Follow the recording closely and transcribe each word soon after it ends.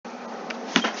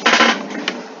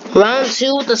Round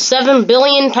 2 with the 7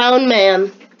 billion pound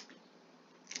man.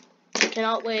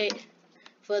 Cannot wait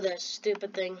for this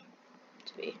stupid thing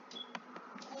to be.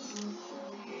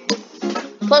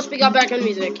 Plus, we got background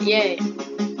music. Yay.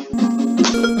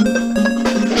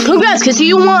 Congrats, because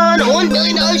you won a $1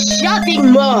 billion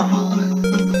shopping mall.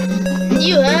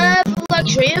 You have the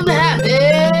luxury of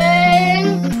having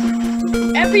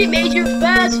every major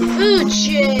fast food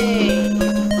chain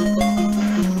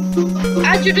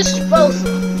at your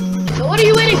disposal. So what are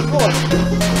you waiting for?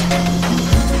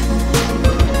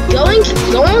 Go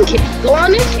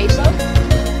on in, Queso.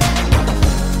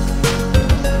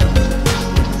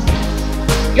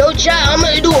 Yo, chat, I'm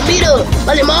gonna do a meetup.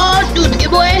 Vale, more, dude, yeah,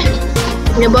 boy.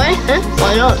 Yeah, boy, huh?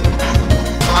 Why not?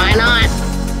 Why not?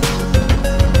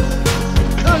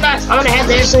 Oh, nice. I'm gonna head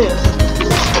there soon.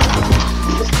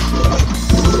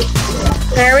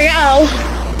 There we go.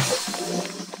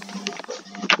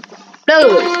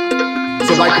 Dude.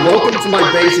 So, like, welcome to my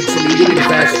basics of eating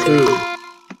fast food.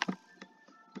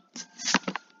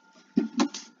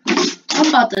 I'm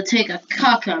about to take a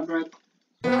caca break.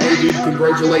 Hey, dude,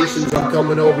 congratulations, I'm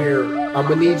coming over here. I'm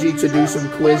gonna need you to do some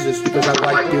quizzes because I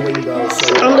like doing those.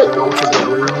 So, I'm gonna go into the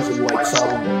rooms and, like,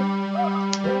 solve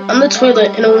them. On the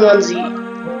toilet in a onesie.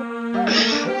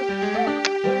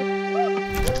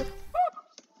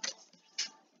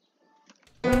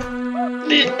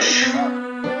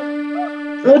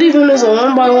 What even is a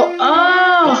 1x1?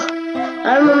 Oh!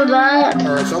 I remember that.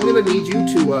 Alright, so I'm gonna need you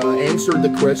to answer the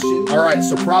question. Alright,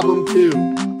 so problem 2.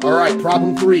 Alright,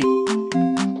 problem 3.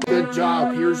 Good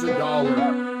job, here's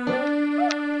 $1.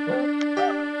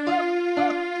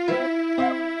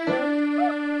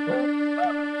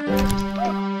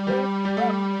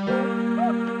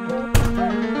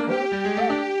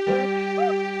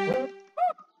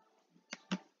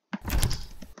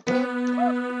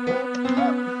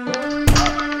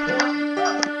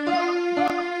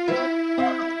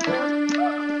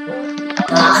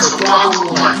 Alright, so problem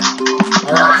 1.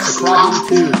 Alright, so problem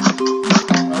 2.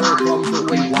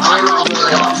 Wait, why are all the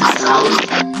boxing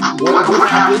salads? What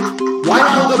happened? Why are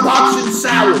all the boxing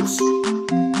salads?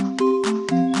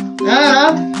 I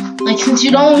don't know. Like, since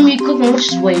you don't want me cooking, we'll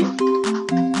just wait.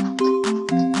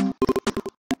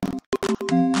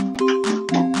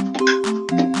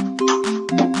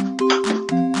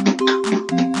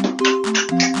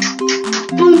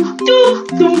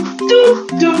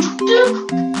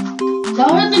 So I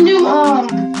have to do,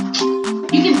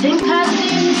 you can think past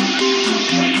things.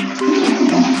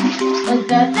 Like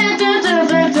that.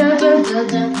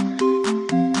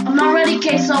 I'm not ready,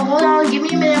 Queso. Hold on, give me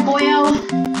a minute, boyo.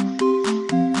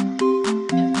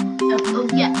 Oh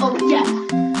yeah, oh yeah.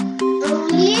 Oh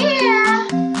yeah.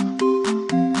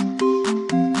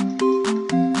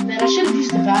 Man, I should have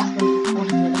used the bathroom before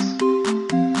this.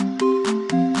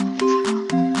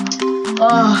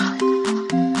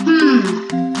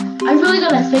 I really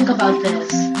gotta think about this.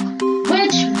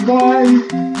 Which one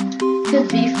could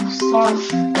be for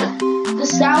the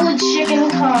salad chicken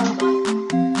combo?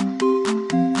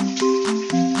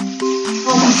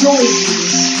 From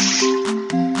Joyce's.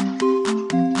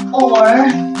 Or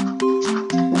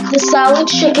the salad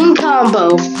chicken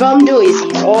combo from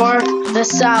Joyce's. Or the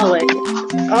salad.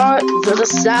 Or the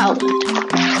salad.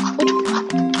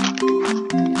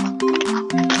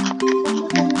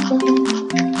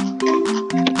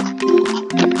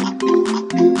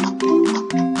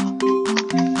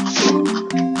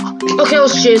 Okay,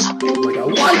 let's choose. Oh my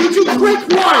god, why did you click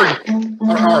 1?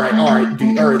 Alright,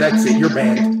 dude, alright, that's it, you're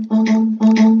banned.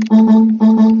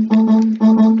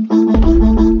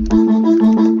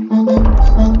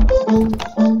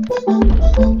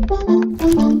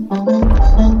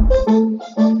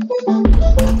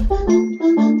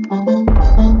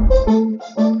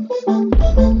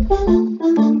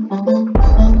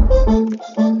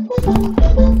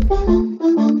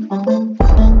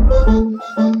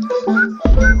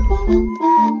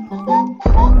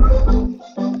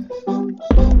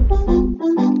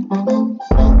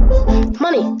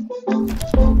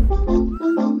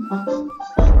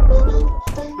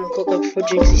 Before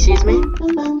Jinxie sees me.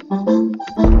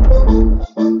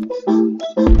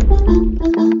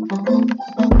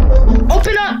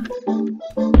 Open up!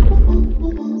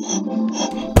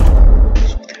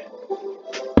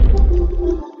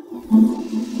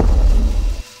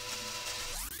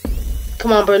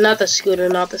 Come on, bro, not the scooter,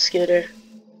 not the scooter.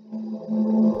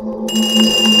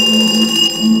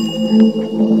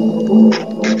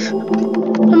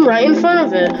 I'm right in front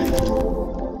of it.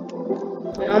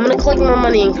 I'm gonna collect my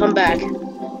money and come back.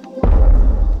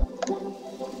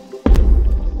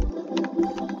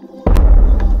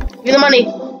 Give me the money.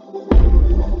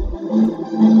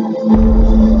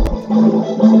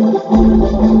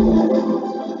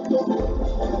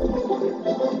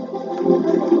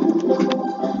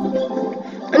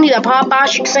 a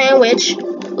Popeye sandwich.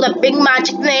 A big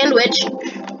magic sandwich.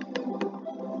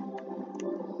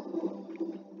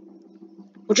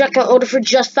 Which I can order for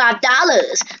just $5.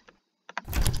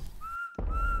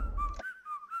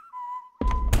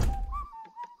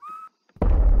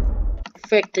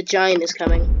 Frick, the giant is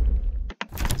coming.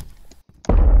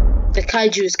 The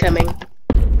kaiju is coming.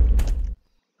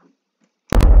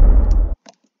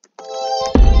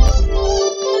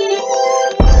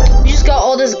 We just got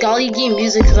all this golly gee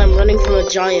music because I'm running from a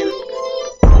giant.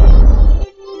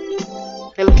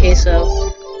 I'm Queso.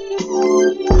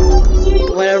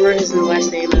 Whatever his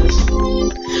last name is.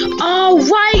 Oh,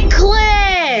 right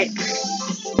click!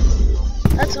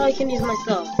 That's how I can use my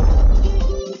stuff.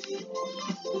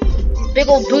 These big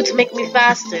old boots make me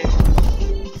faster.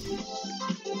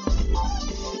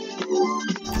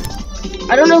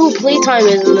 I don't know who Playtime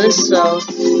is in this, so.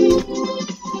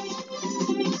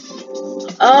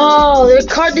 Oh, they're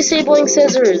card disabling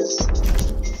scissors.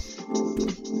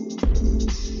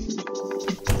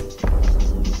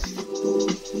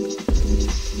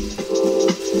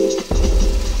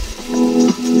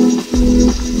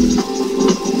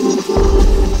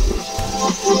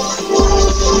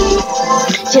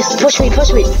 Yes, push me,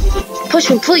 push me. Push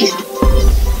me, please.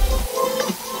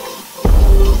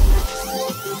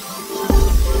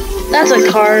 That's a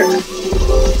cart.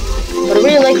 But I'd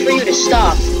really like for you to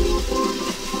stop.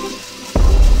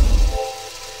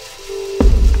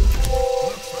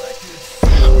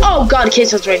 Oh god,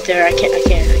 Queso's right there. I can't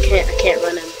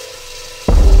run him.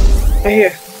 Right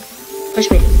here. Push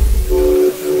me.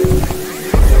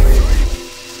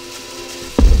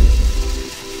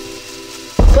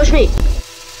 Push me.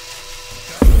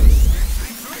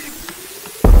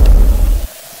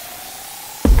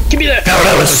 Give me that.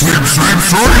 Gotta sweep, sweep,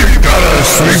 sweep. Gotta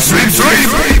sweep, sweep,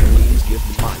 sweep.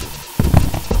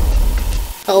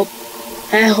 Help.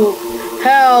 Help.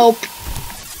 Help.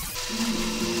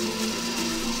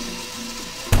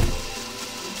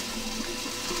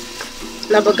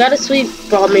 Now, but gotta sweep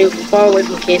brought me far away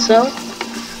from Queso.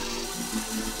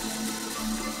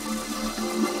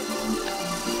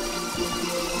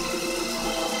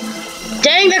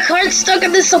 Dang, the cart's stuck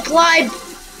in the supply.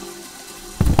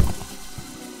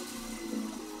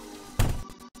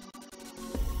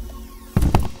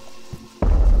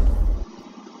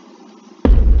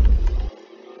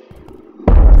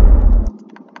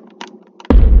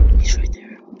 He's right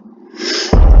there.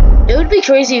 It would be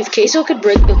crazy if Queso could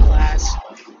break the glass.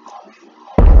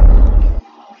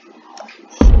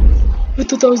 I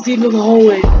thought that was the end of the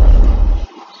hallway.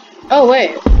 Oh,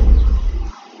 wait.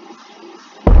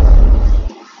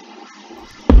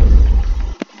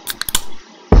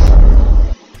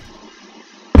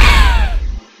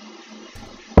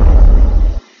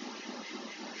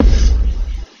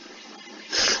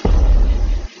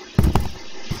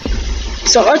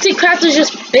 So Artsy Crafters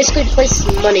just basically places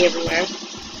money everywhere.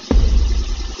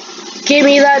 Give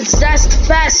me that Zest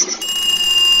Fest!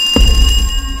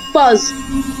 Buzz.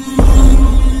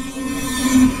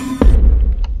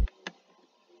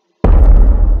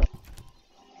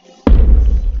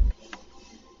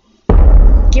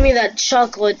 Give me that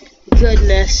chocolate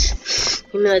goodness.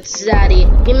 Give me that Zaddy.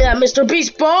 Give me that Mr.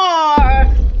 Beast bar!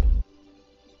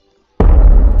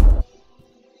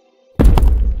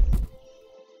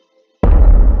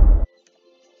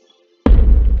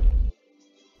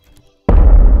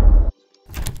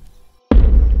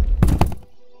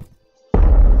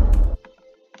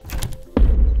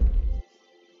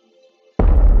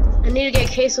 I need to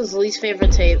get Queso's least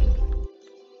favorite tape.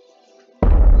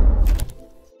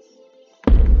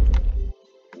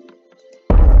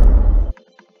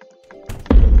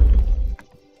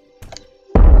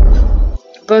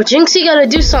 Bro, Jinxie gotta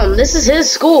do something. This is his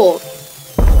school.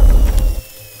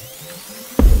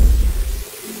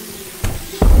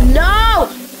 No!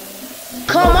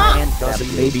 Come on!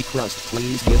 Baby crust,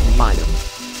 please give me item.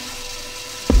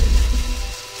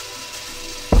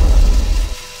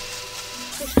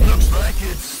 Looks like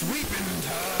it's sweeping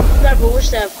time. Never wish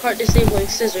to have cart disabling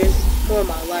scissors more in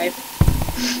my life.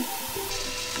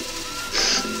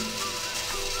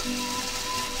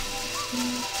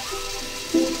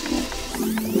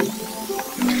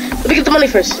 Let me get the money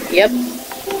first. Yep.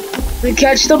 We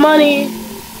catch the money.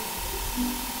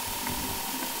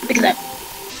 Look at that.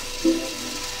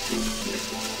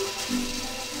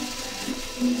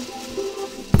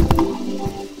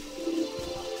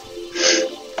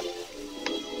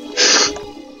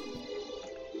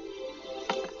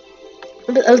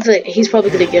 He's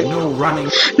probably gonna get. No running.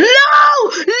 No!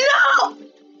 No!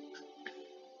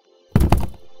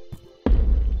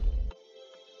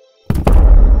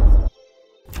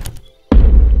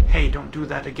 Hey, don't don't do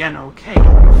that again, okay?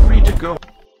 You're free to go.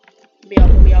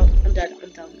 Let me out. I'm dead. I'm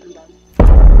done.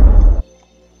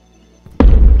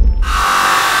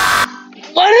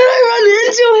 Why did I run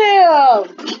into him?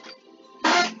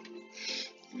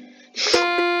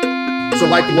 So,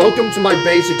 like, welcome to my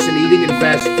basics in eating and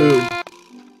fast food.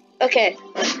 Okay.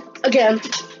 Again.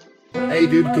 Hey,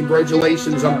 dude,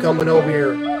 congratulations. I'm coming over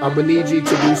here. I'm gonna need you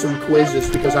to do some quizzes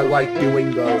because I like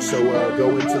doing those. So,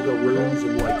 go into the rooms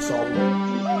and, like, solve them.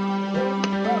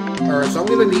 Alright, so I'm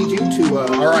gonna need you to,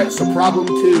 alright, so problem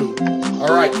 2.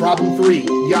 Alright, problem 3.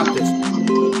 You got this.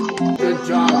 Good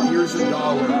job. Here's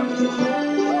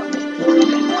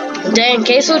 $1. Dang,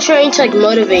 Queso trying to, like,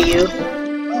 motivate you.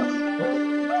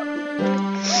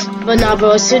 But nah,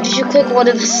 bro, as soon as you click one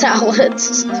of the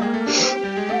salads,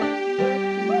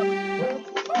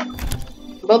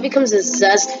 bro becomes a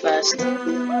zest fest.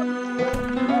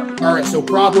 Alright, so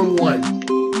problem 1.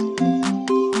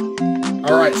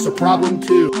 Alright, so problem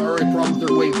 2. Alright, problem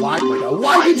 3. Wait, why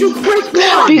did you click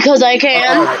 1? Because I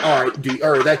can. Alright, dude.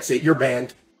 Alright, that's it. You're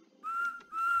banned.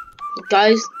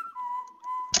 Guys,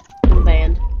 I'm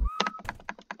banned.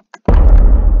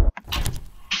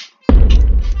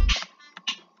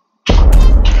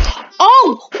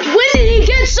 Oh! When did he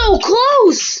get so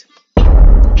close?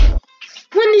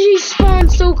 When did he spawn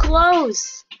so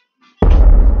close?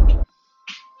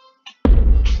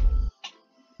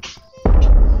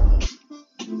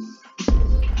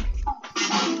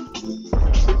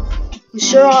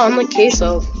 Sure, on the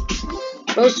Queso.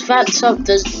 Most fat stuff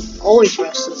does always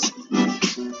rest us.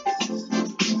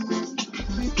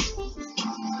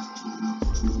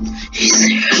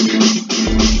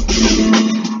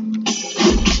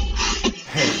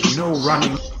 Hey, no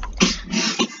running.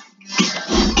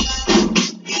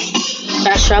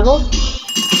 Fast travel?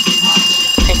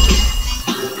 Thank you.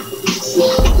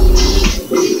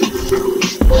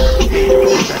 Hey, do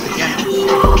that again.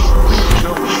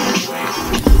 Go.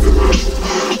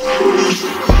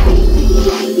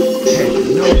 Hey,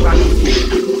 no running.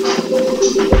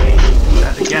 Hey, do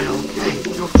that again, okay?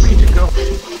 You're free to go.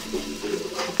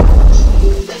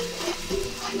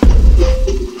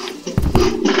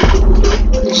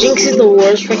 Jinx is the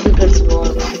worst freaking principal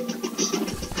ever.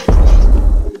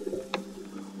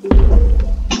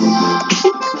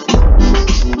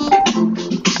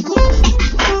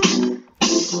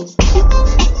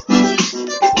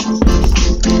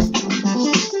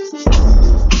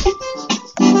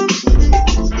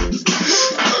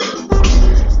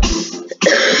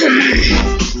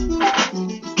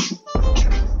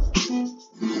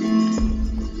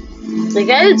 Like,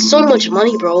 I had so much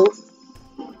money, bro.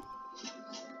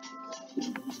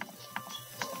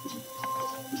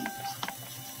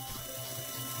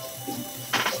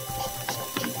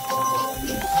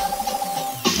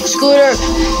 Scooter.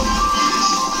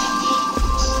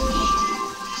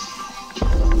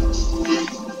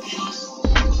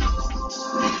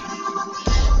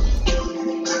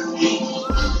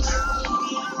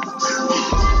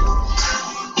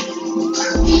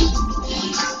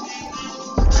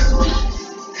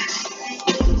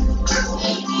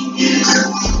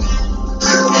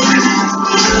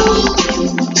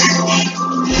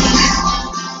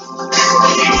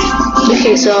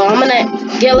 Okay, so I'm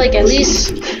gonna get like at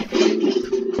least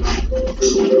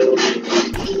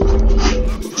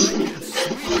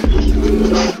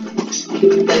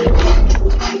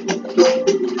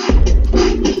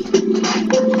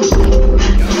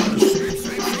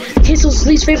Hazel's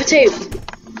least favorite tape.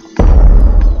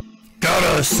 Got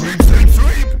a sweep.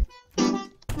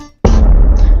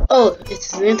 Oh,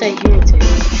 it's an anti-hearing tape.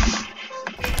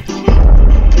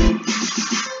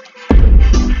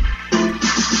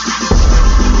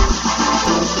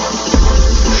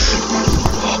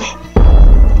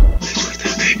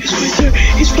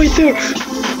 He's right there.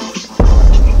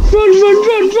 Run.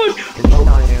 Hello, I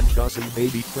am Cousin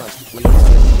Baby Crust. Please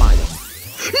give mine.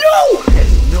 No! Hey,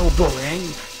 no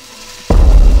bullying.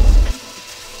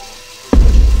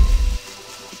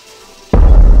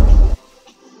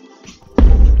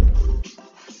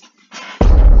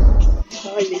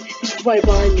 Behind me. He's right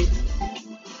behind me.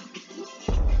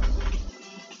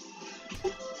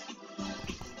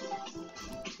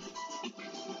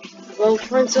 Well,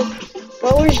 friends,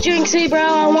 well, where's Jinxie, bro?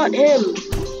 I want him.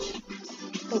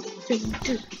 Oh,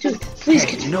 dude, please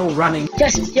Hey, get no running.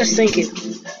 Yes, thank you.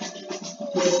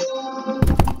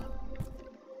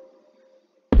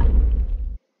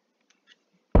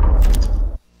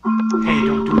 Hey,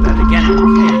 don't do that again,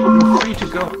 okay? You're free to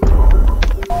go.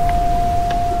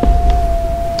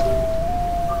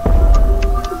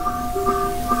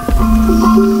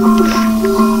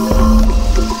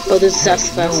 Oh, this is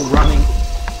Zest Fest. No running.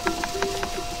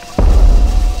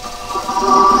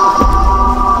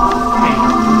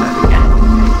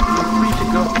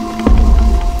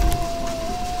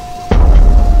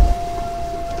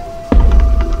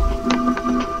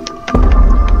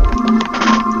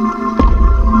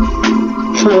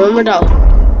 one more dollar.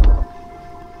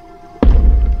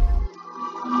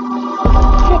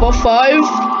 How about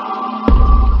 5?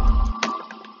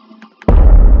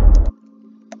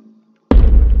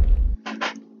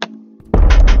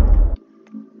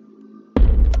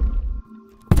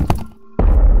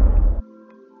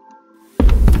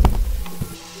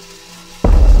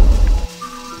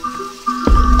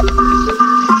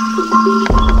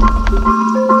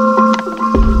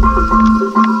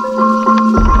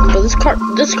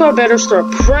 This car better start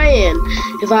praying.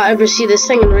 If I ever see this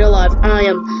thing in real life, if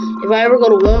I ever go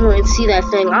to Walmart and see that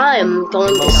thing, I am going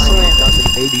to slam.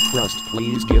 Doesn't baby crust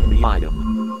please give me item?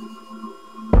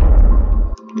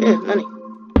 Yeah, money.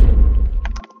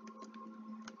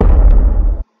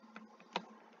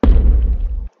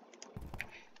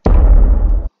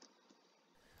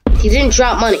 He didn't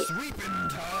drop money.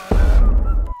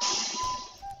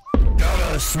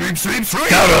 Gotta sweep, sweep, sweep.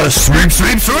 Gotta sweep,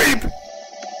 sweep, sweep.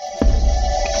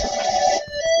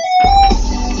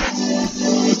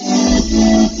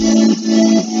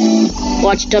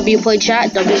 Watch W play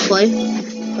chat, W play.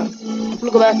 I'm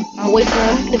gonna go back. I'm gonna wait for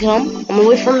him to come. I'm gonna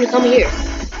wait for him to come here.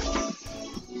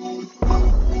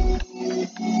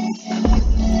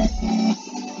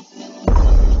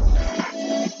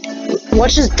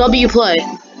 Watch this W play.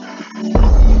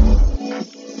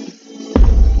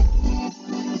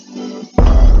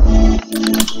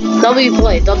 W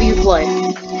play, W play.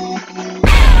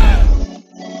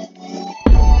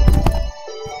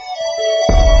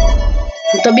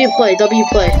 W play, W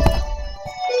play.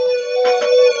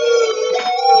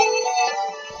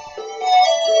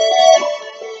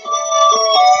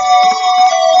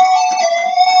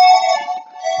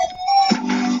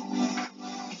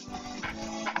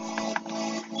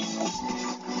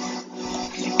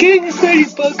 Give me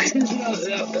 30 bucks.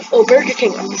 Oh, Burger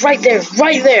King, I'm right there,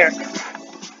 right there.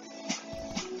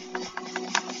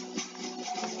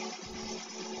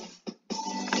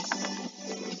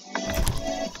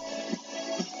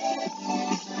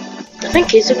 I think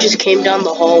Queso just came down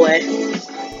the hallway.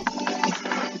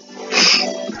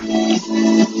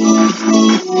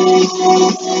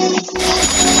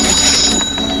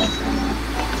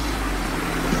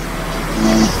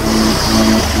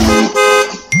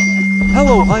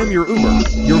 Hello, I'm your Uber.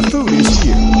 Your food is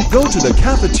here. Go to the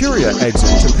cafeteria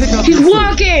exit to pick up He's your food.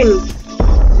 walking!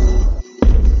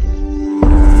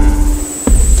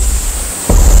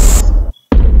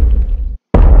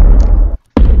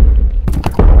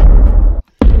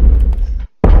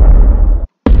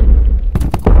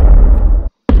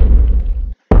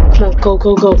 Go,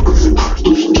 go, go.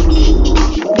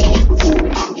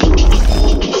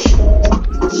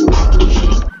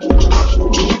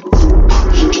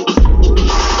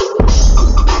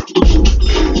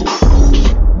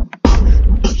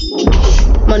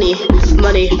 Money,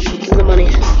 money, the money.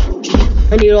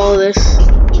 I need all of this.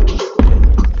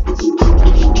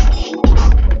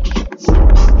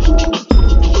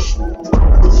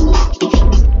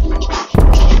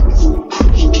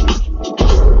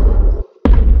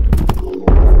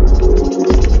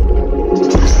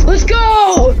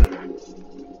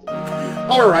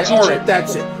 Alright,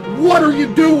 that's it. What are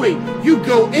you doing? You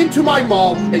go into my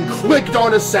mall and clicked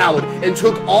on a salad and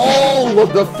took all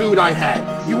of the food I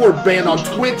had. You are banned on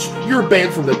Twitch, you're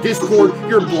banned from the Discord,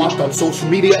 you're blocked on social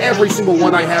media, every single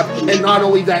one I have, and not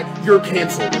only that, you're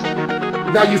canceled.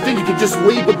 Now you think you can just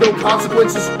leave with no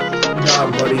consequences?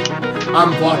 Nah, buddy.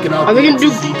 I'm blocking out. Are we gonna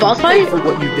do boss fight? For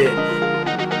what you did.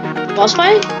 Boss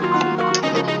fight?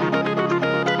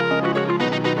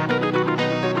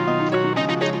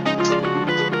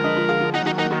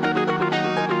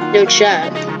 No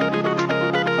chat.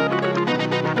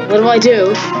 What do I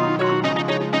do?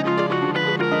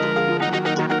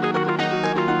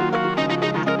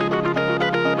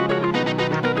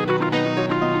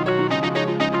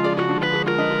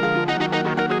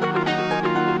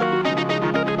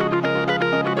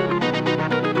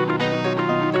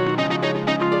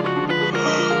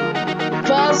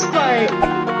 Boss fight.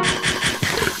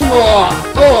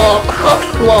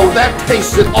 Whoa, that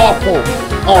tasted awful.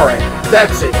 Alright,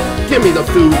 that's it. Give me the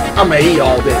food. I'm gonna eat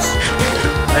all this.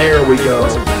 There we go.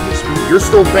 You're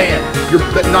still banned. You're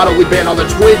not only banned on the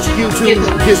Twitch, YouTube,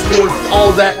 Discord,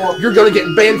 all that. You're gonna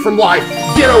get banned from life.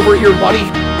 Get over here, buddy.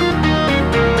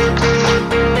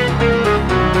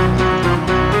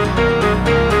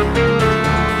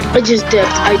 I just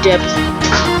dipped. I dipped.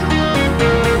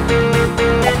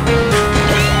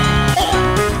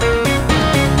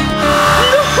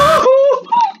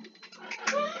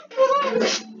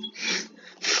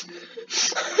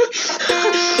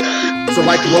 So,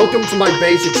 like, welcome to my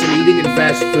basics in eating and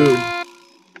fast food.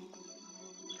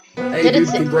 Hey, dude,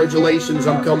 congratulations,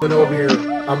 I'm coming over here.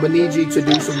 I'm gonna need you to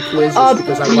do some quizzes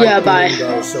because I like doing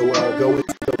those. So go into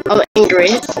the Oh,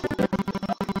 angry.